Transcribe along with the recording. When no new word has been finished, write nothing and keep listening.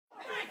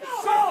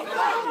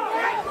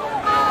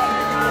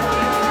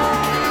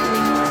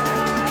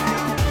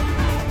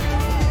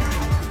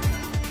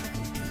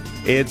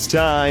It's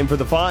time for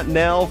the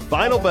Fontanelle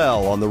Final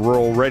Bell on the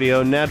Rural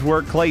Radio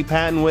Network. Clay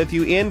Patton with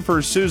you in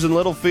for Susan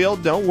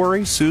Littlefield. Don't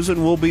worry,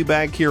 Susan will be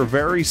back here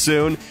very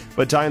soon.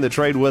 But tying the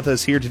trade with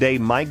us here today,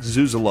 Mike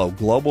Zuzolo,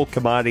 Global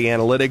Commodity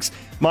Analytics.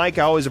 Mike,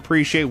 I always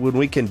appreciate when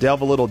we can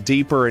delve a little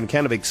deeper and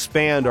kind of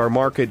expand our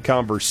market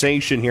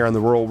conversation here on the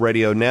Rural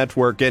Radio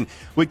Network. And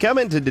we come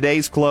into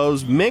today's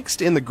close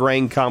mixed in the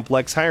grain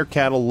complex, higher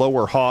cattle,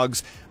 lower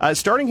hogs.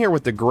 Starting here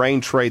with the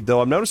grain trade, though,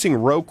 I'm noticing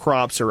row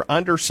crops are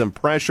under some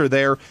pressure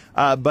there.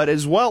 But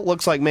as well, it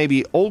looks like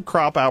maybe old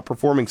crop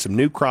outperforming some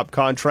new crop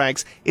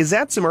contracts. Is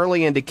that some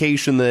early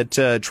indication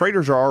that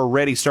traders are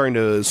already starting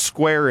to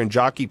square and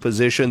jockey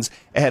positions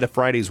ahead of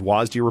Friday's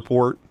WASDE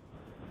report?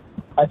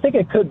 I think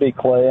it could be,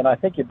 Clay, and I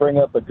think you bring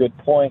up a good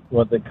point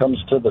when it comes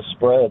to the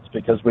spreads,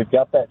 because we've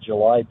got that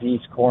July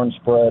beef corn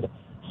spread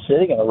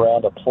sitting at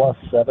around a plus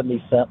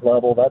 70 cent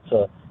level. That's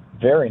a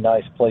very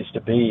nice place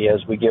to be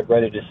as we get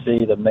ready to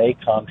see the May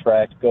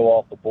contract go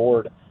off the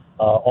board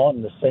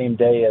on the same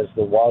day as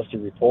the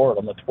WASDE report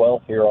on the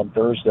 12th here on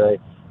Thursday.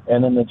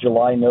 And then the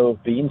July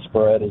Nove bean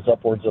spread is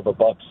upwards of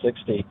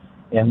 $1.60.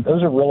 And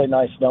those are really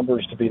nice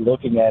numbers to be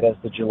looking at as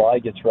the July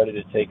gets ready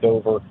to take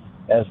over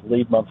as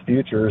lead month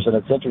futures. And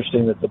it's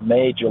interesting that the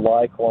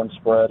May-July corn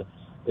spread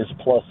is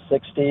plus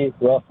 60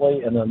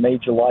 roughly, and the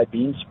May-July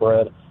bean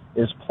spread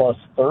is plus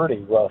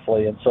 30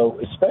 roughly. And so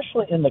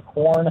especially in the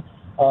corn,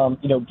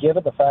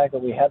 given the fact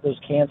that we had those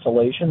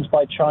cancellations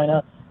by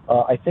China,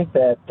 I think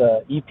that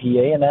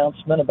EPA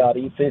announcement about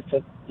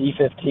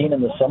E15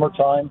 in the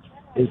summertime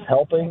is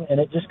helping,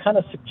 and it just kind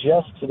of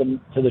suggests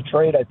to the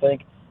trade, I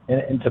think,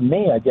 and to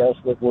me, I guess,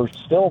 that we're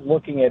still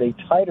looking at a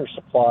tighter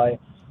supply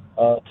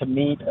to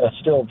meet a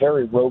still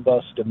very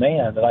robust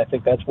demand. And I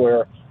think that's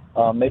where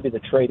maybe the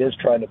trade is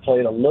trying to play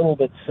it a little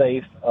bit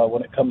safe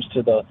when it comes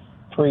to the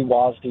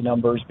pre-WASDE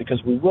numbers,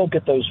 because we will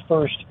get those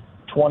first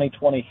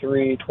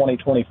 2023,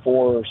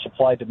 2024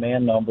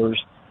 supply-demand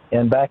numbers.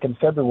 And back in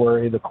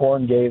February, the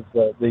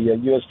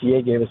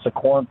USDA gave us a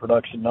corn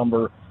production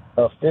number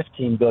of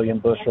 15 billion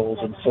bushels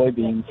and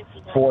soybeans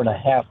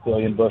 4.5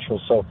 billion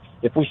bushels. So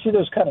if we see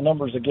those kind of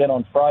numbers again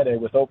on Friday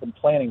with open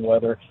planting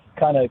weather,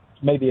 kind of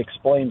maybe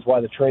explains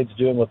why the trade's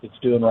doing what it's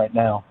doing right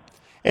now.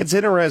 It's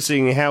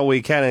interesting how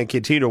we kind of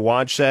continue to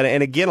watch that.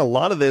 And again, a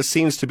lot of this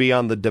seems to be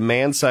on the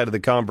demand side of the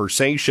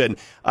conversation.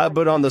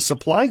 But on the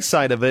supply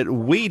side of it,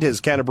 wheat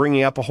is kind of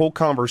bringing up a whole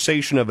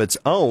conversation of its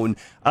own.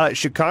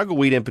 Chicago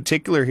wheat in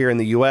particular here in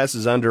the U.S.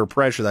 is under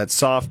pressure, that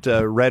soft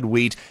red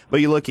wheat.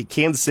 But you look at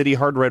Kansas City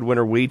hard red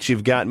winter wheat,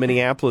 you've got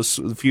Minneapolis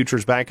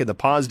futures back in the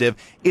positive.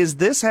 Is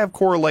this have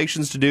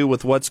correlations to do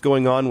with what's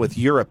going on with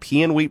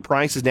European wheat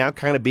prices now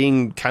kind of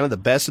being kind of the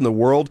best in the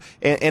world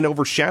and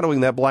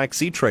overshadowing that Black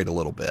Sea trade a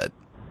little bit?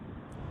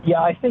 Yeah,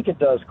 I think it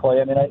does,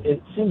 Clay. I mean,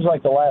 it seems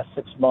like the last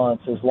 6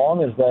 months, as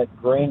long as that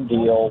grain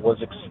deal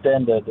was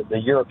extended, the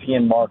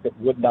European market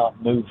would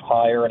not move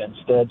higher and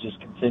instead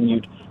just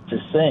continued to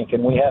sink.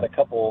 And we had a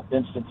couple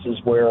instances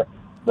where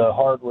the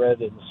hard red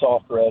and the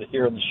soft red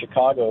here in the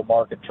Chicago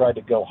market tried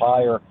to go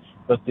higher,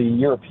 but the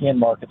European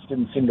markets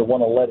didn't seem to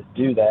want to let it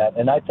do that.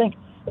 And I think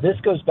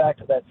this goes back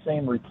to that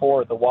same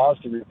report, the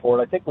WASDE report.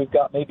 I think we've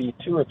got maybe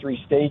 2 or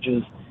 3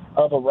 stages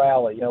of a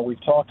rally. You know,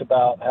 we've talked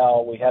about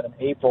how we had an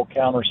April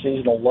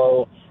counter-seasonal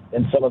low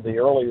in some of the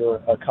earlier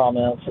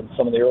comments and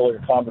some of the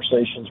earlier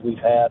conversations we've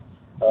had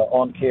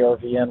on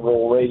KRVN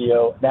Rural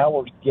Radio. Now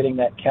we're getting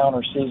that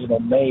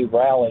counter-seasonal May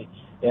rally,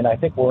 and I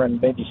think we're in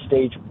maybe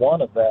stage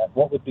 1 of that.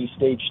 What would be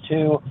stage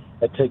 2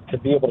 to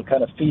be able to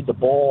kind of feed the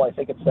bull? I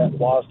think it's that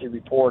WASDE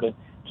report. And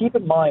keep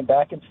in mind,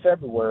 back in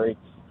February,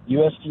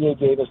 USDA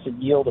gave us a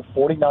yield of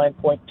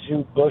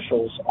 49.2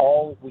 bushels,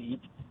 all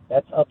wheat.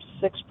 That's up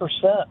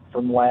 6%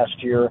 from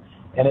last year,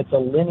 and it's a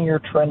linear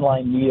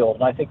trendline yield.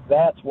 And I think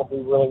that's what we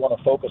really want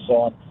to focus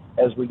on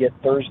as we get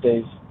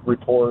Thursday's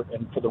report,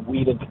 and for the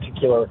wheat in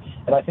particular.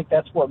 And I think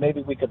that's where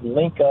maybe we could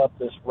link up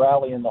this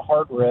rally in the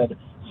hard red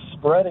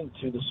spreading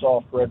to the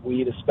soft red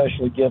wheat,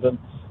 especially given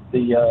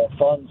the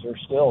funds are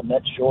still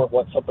net short,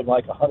 something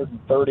like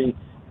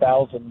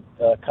 130,000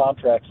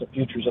 contracts of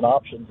futures and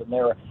options, and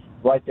they're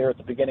right there at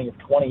the beginning of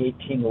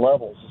 2018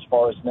 levels as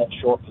far as net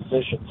short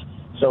positions.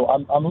 So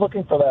I'm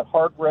looking for that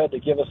hard red to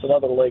give us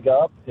another leg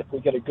up if we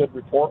get a good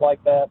report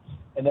like that,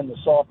 and then the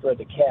soft red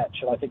to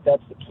catch. And I think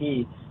that's the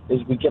key,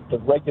 is we get the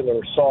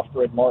regular soft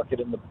red market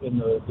in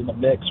the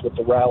mix with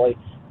the rally.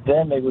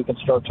 Then maybe we can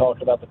start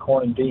talking about the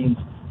corn and beans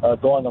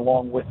going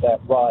along with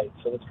that ride.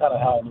 So that's kind of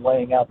how I'm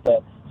laying out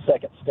that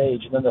second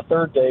stage. And then the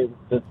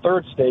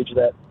third stage of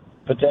that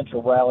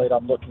potential rally that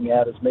I'm looking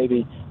at is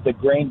maybe the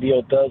grain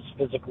deal does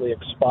physically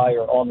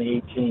expire on the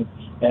 18th,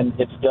 and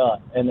it's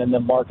done. And then the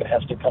market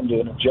has to come to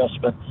an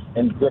adjustment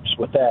and grips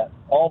with that.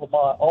 All the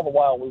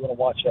while, we want to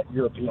watch that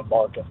European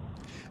market.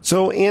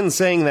 So in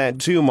saying that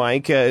too,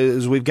 Mike,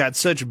 as we've got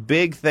such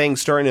big things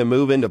starting to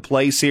move into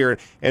place here,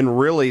 and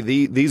really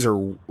these are,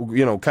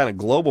 kind of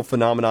global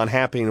phenomenon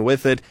happening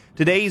with it.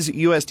 Today's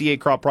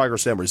USDA crop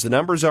progress numbers, the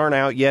numbers aren't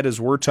out yet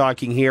as we're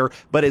talking here,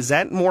 but is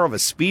that more of a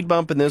speed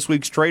bump in this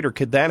week's trade, or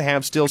could that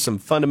have still some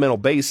fundamental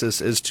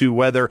basis as to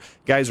whether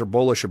guys are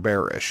bullish or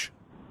bearish?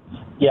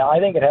 Yeah, I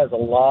think it has a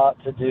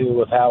lot to do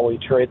with how we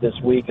trade this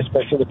week,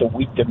 especially with the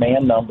weak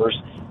demand numbers.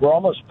 We're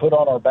almost put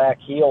on our back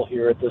heel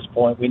here at this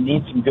point. We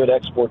need some good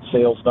export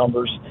sales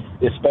numbers,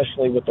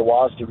 especially with the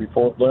WASDE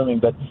report looming.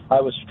 But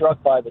I was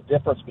struck by the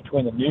difference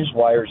between the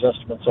Newswire's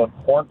estimates on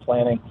corn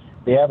planting.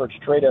 The average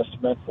trade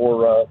estimate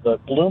for the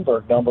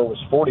Bloomberg number was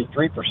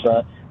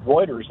 43%.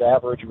 Reuters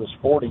average was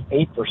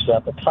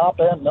 48%. The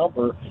top-end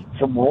number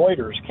from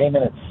Reuters came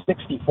in at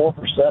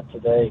 64%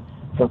 today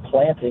for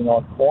planting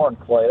on corn,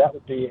 Clay. That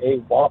would be a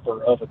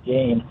whopper of a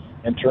gain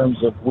in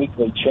terms of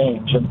weekly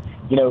change. And,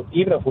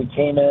 even if we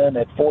came in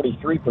at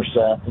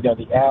 43%,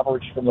 the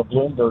average from the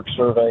Bloomberg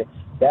survey,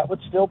 that would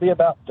still be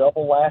about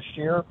double last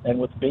year. And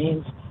with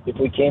beans, if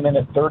we came in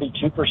at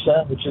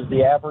 32%, which is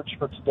the average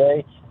for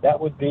today, that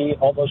would be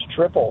almost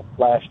triple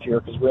last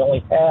year because we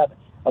only had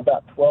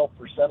about 12%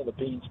 of the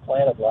beans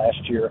planted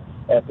last year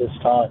at this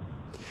time.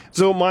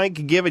 So,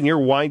 Mike, given your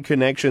wide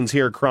connections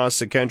here across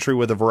the country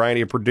with a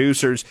variety of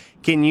producers,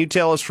 can you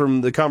tell us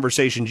from the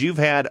conversations you've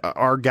had,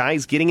 are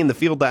guys getting in the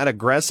field that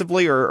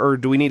aggressively, or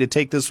do we need to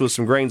take this with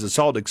some grains of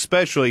salt,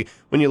 especially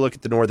when you look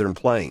at the northern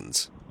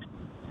plains?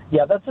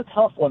 Yeah, that's a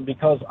tough one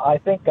because I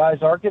think guys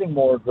are getting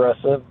more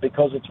aggressive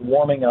because it's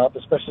warming up,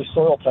 especially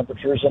soil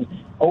temperatures. And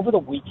over the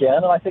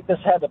weekend, and I think this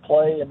had to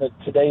play in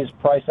today's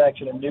price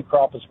action and new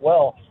crop as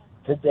well,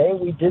 today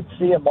we did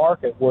see a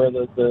market where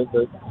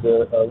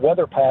the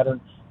weather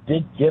pattern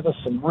did give us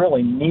some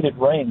really needed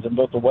rains in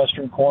both the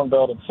western Corn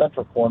Belt and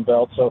central Corn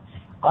Belt. So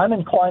I'm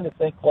inclined to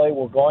think, Clay,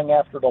 we're going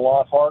after it a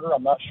lot harder.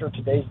 I'm not sure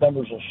today's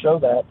numbers will show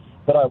that,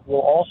 but I will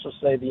also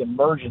say the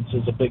emergence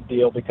is a big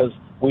deal because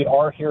we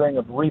are hearing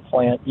of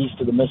replant east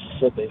of the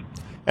Mississippi.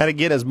 And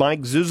again, as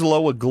Mike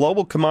Zuzolo with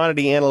Global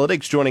Commodity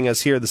Analytics joining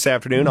us here this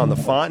afternoon on the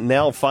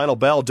Fontanelle Final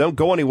Bell. Don't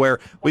go anywhere.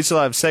 We still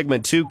have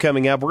segment 2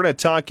 coming up. We're going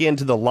to talk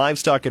into the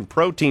livestock and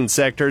protein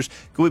sectors.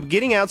 We'll be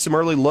getting out some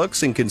early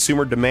looks in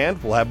consumer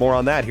demand. We'll have more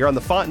on that here on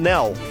the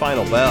Fontanelle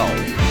Final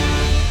Bell.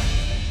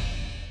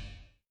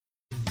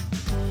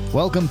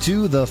 Welcome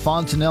to the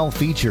Fontanelle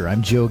Feature.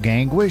 I'm Joe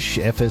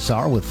Gangwish,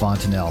 FSR with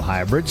Fontanelle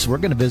Hybrids. We're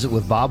going to visit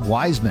with Bob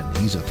Wiseman.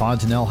 He's a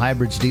Fontanelle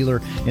Hybrids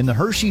dealer in the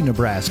Hershey,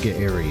 Nebraska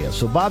area.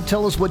 So, Bob,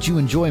 tell us what you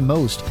enjoy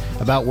most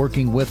about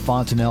working with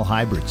Fontanelle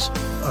Hybrids.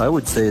 I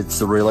would say it's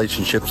the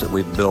relationships that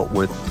we've built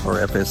with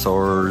our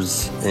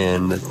FSRs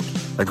and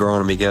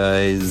agronomy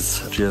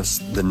guys,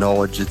 just the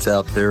knowledge that's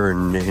out there,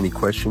 and any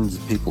questions,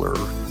 people are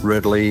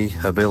readily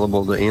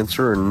available to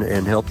answer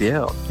and help you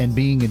out. And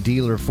being a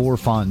dealer for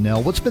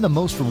Fontanelle, what's been the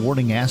most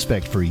rewarding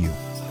aspect for you?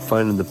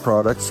 Finding the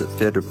products that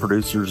fit a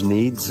producer's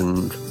needs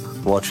and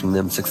watching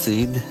them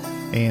succeed.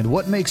 And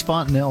what makes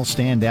Fontanelle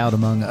stand out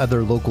among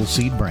other local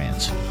seed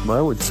brands?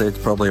 I would say it's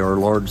probably our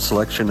large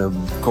selection of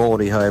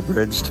quality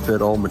hybrids to fit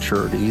all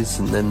maturities,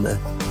 and then the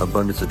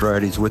abundance of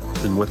varieties with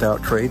and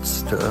without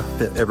traits to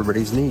fit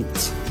everybody's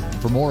needs.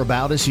 For more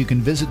about us, you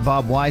can visit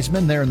Bob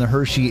Wiseman there in the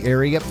Hershey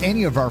area,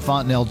 any of our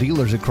Fontanelle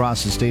dealers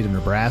across the state of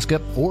Nebraska,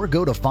 or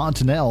go to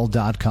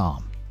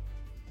fontanelle.com.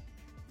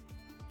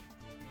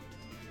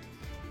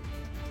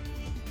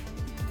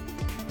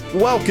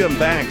 Welcome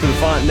back to the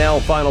Fontanelle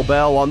Final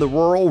Bell on the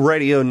Rural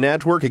Radio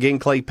Network. Again,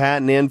 Clay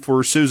Patton in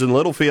for Susan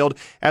Littlefield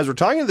as we're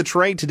talking to the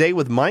trade today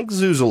with Mike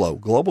Zuzolo,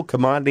 Global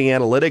Commodity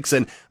Analytics.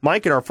 And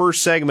Mike, in our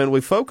first segment,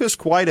 we focused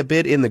quite a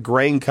bit in the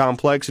grain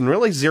complex and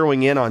really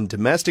zeroing in on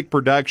domestic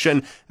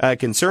production,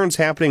 concerns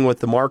happening with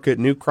the market,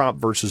 new crop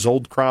versus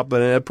old crop,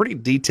 and a pretty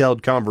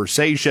detailed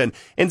conversation.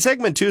 In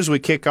segment 2, as we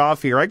kick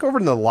off here, I go over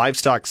to the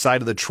livestock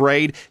side of the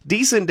trade.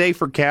 Decent day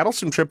for cattle,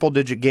 some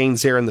triple-digit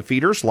gains there in the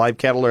feeders. Live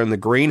cattle are in the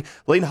green.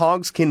 Lean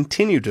hogs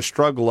continue to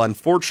struggle,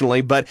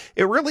 unfortunately, but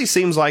it really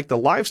seems like the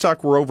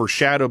livestock were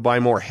overshadowed by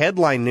more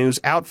headline news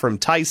out from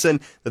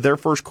Tyson that their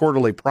first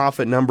quarterly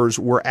profit numbers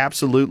were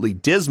absolutely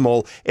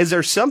dismal. Is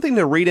there something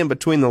to read in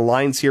between the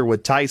lines here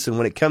with Tyson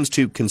when it comes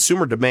to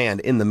consumer demand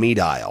in the meat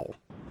aisle?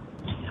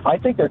 I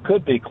think there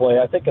could be, Clay.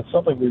 I think it's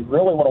something we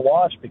really want to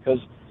watch because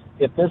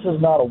if this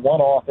is not a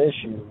one-off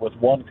issue with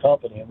one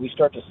company and we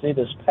start to see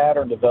this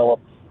pattern develop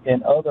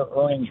in other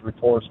earnings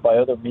reports by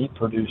other meat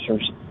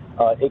producers,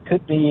 it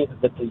could be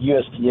that the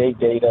USDA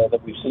data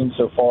that we've seen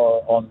so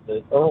far on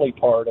the early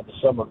part of the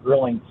summer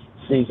grilling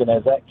season,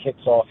 as that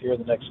kicks off here in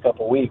the next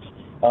couple of weeks,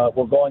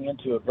 we're going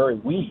into a very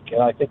weak.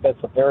 And I think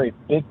that's a very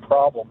big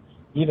problem,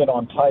 even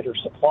on tighter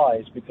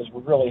supplies, because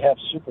we really have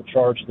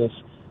supercharged this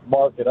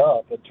market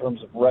up in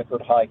terms of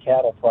record high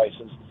cattle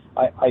prices.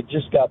 I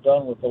just got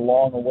done with the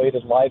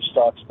long-awaited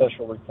livestock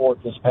special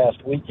report this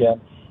past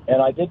weekend,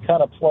 and I did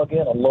kind of plug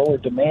in a lower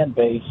demand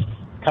base,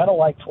 kind of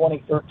like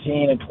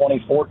 2013 and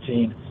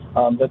 2014.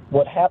 But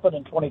what happened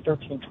in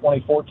 2013,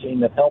 2014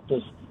 that helped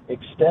us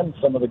extend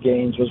some of the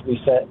gains was we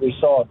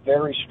saw a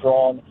very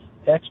strong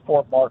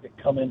export market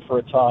come in for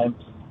a time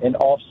and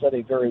offset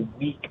a very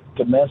weak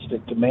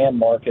domestic demand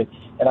market.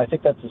 And I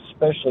think that's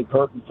especially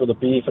pertinent for the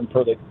beef and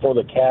for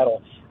the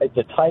cattle. At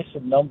the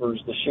Tyson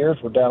numbers, the shares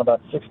were down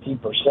about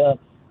 16%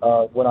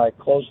 when I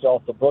closed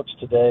off the books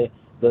today.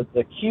 The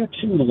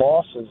Q2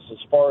 losses as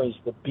far as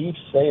the beef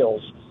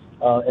sales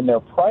and their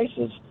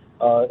prices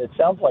It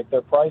sounds like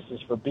their prices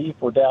for beef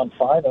were down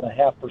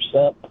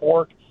 5.5%,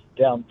 pork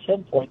down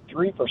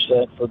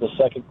 10.3% for the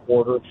second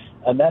quarter,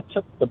 and that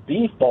took the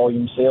beef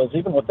volume sales,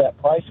 even with that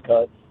price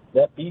cut,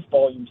 that beef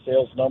volume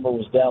sales number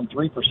was down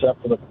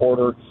 3% for the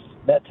quarter.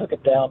 That took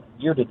it down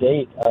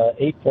year-to-date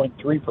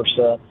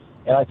 8.3%,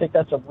 and I think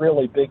that's a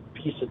really big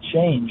piece of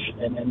change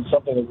and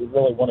something that we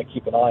really want to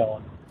keep an eye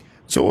on.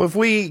 So if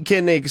we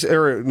can,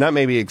 or not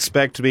maybe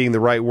expect being the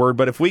right word,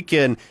 but if we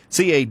can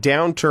see a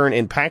downturn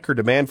in packer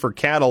demand for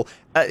cattle,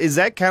 is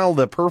that kind of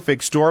the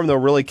perfect storm, though,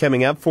 really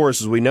coming up for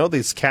us? As we know,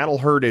 this cattle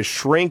herd is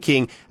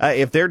shrinking.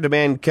 If their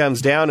demand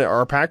comes down,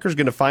 are packers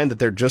going to find that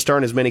there just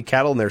aren't as many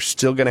cattle and they're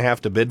still going to have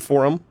to bid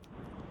for them?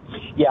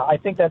 Yeah, I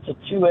think that's a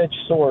two-edged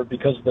sword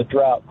because of the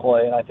drought,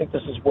 Clay, and I think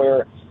this is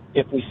where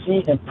if we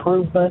see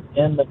improvement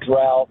in the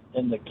drought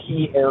in the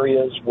key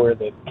areas where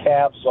the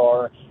calves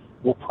are,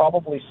 we'll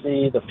probably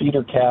see the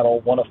feeder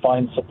cattle want to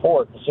find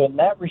support. So in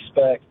that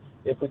respect,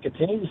 if we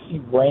continue to see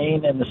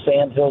rain in the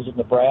sand hills of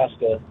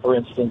Nebraska, for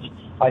instance,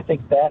 I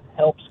think that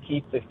helps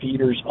keep the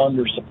feeders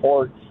under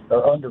support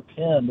or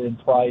underpinned in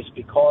price,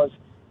 because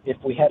if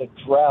we had a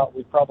drought,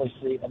 we'd probably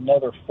see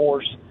another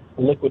forced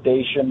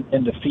liquidation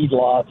into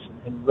feedlots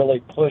and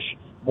really push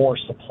more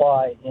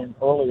supply in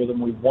earlier than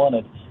we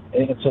wanted.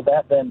 And so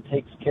that then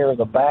takes care of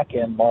the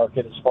back-end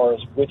market as far as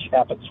which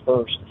happens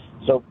first.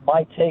 So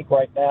my take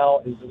right now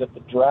is that if the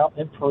drought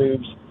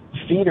improves,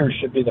 feeders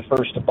should be the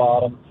first to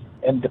bottom.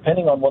 And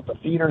depending on what the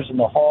feeders and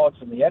the hogs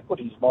and the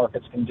equities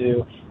markets can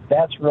do,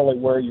 that's really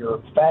where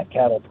your fat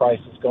cattle price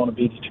is going to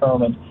be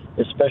determined,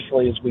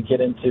 especially as we get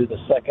into the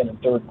second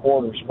and third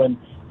quarters. When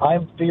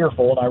I'm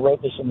fearful, and I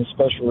wrote this in the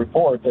special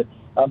report, that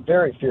I'm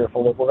very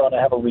fearful that we're going to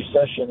have a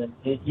recession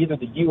in either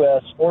the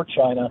U.S. or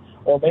China,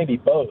 or maybe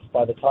both,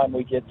 by the time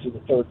we get to the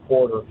third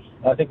quarter.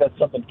 And I think that's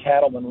something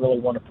cattlemen really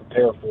want to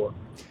prepare for.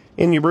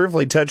 And you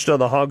briefly touched on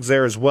the hogs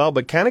there as well,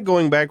 but kind of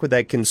going back with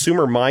that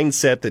consumer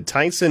mindset that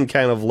Tyson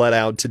kind of let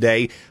out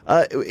today,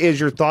 is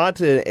your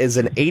thought is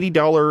an $80,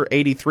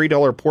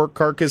 $83 pork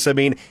carcass? I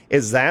mean,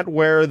 is that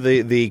where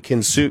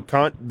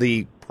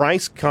the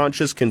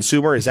price-conscious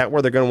consumer, is that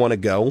where they're going to want to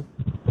go?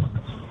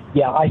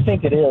 Yeah, I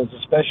think it is,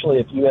 especially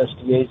if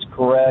USDA is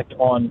correct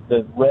on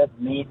the red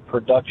meat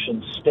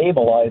production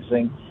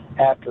stabilizing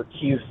after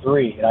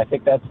Q3. And I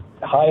think that's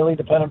highly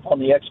dependent on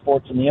the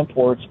exports and the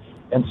imports.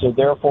 And so,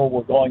 therefore,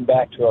 we're going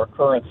back to our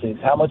currencies.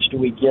 How much do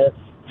we get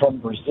from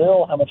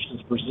Brazil? How much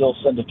does Brazil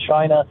send to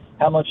China?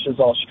 How much does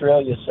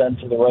Australia send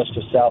to the rest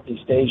of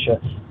Southeast Asia?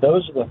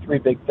 Those are the three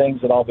big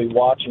things that I'll be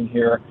watching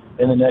here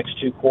in the next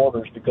 2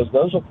 quarters, because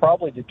those will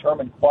probably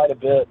determine quite a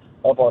bit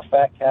of our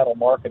fat cattle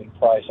marketing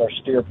price, our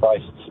steer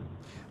prices.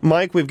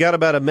 Mike, we've got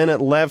about a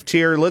minute left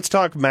here. Let's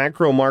talk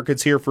macro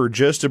markets here for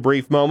just a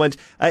brief moment.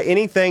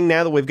 Anything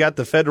now that we've got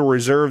the Federal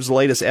Reserve's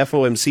latest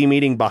FOMC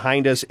meeting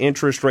behind us,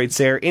 interest rates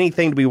there,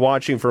 anything to be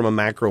watching from a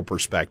macro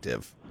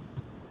perspective?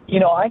 You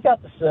know, I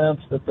got the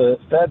sense that the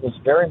Fed was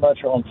very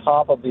much on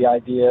top of the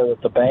idea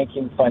that the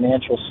banking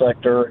financial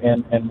sector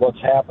and what's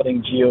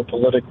happening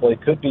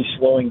geopolitically could be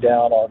slowing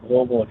down our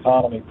global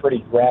economy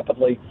pretty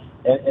rapidly.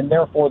 And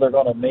therefore, they're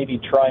going to maybe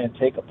try and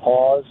take a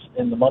pause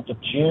in the month of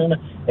June,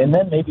 and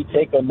then maybe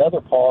take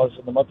another pause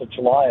in the month of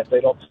July if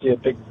they don't see a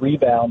big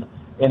rebound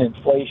in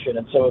inflation.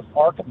 And so if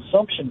our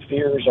consumption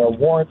fears are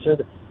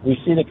warranted, we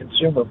see the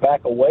consumer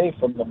back away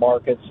from the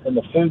markets in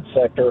the food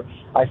sector,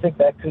 I think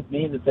that could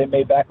mean that they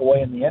may back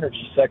away in the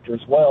energy sector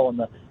as well, and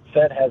the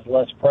Fed has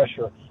less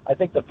pressure. I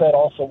think the Fed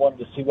also wanted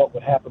to see what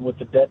would happen with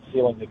the debt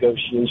ceiling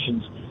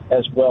negotiations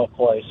as well,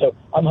 Clay. So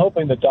I'm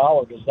hoping the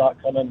dollar does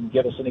not come in and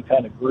give us any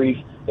kind of grief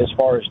as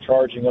far as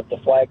charging up the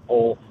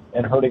flagpole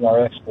and hurting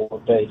our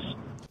export base.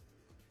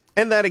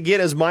 And that again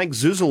is Mike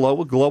Zuzolo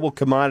with Global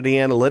Commodity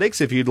Analytics.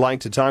 If you'd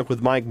like to talk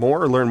with Mike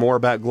more or learn more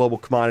about Global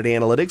Commodity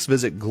Analytics,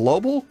 visit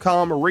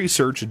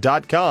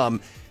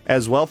globalcomresearch.com.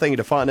 As well, thank you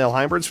to Fontanelle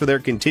Hybrids for their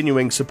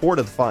continuing support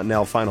of the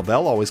Fontanelle Final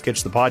Bell. Always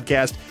catch the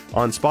podcast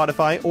on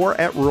Spotify or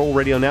at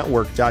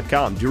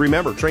ruralradionetwork.com. Do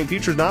remember, trading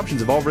futures and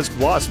options involve risk of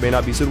loss, may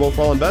not be suitable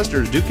for all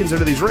investors. Do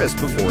consider these risks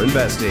before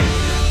investing.